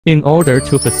In order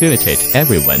to facilitate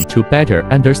everyone to better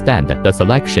understand the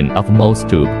selection of MOS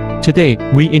tube, today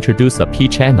we introduce a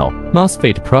P-channel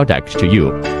MOSFET product to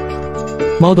you.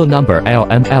 Model number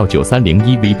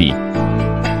LML9301-VB.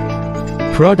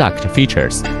 Product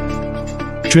features: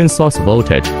 Drain source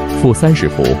voltage -30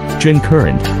伏 Drain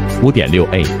current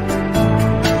 5.6A.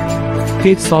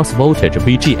 Gate source voltage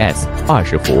VGS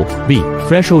 20伏 V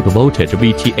Threshold voltage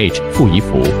VTH -1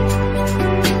伏。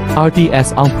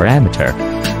RDS on parameter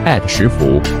at 10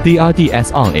伏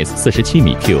DRDS on is 47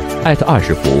米 Q at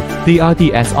 20伏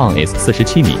DRDS on is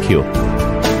 47米 Q。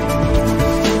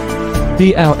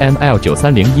 The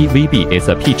LML9301-VB is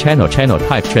a P-channel channel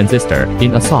type transistor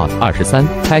in a SOT23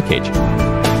 package.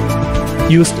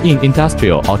 Used in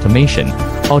industrial automation,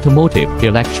 automotive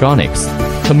electronics,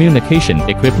 communication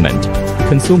equipment,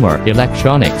 consumer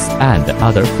electronics, and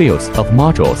other fields of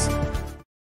modules.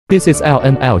 This is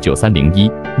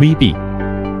LML9301-VB.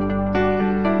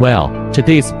 Well,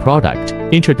 today's product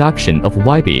introduction of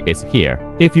VB is here.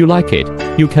 If you like it,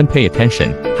 you can pay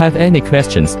attention. Have any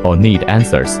questions or need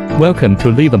answers? Welcome to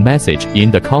leave a message in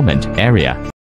the comment area.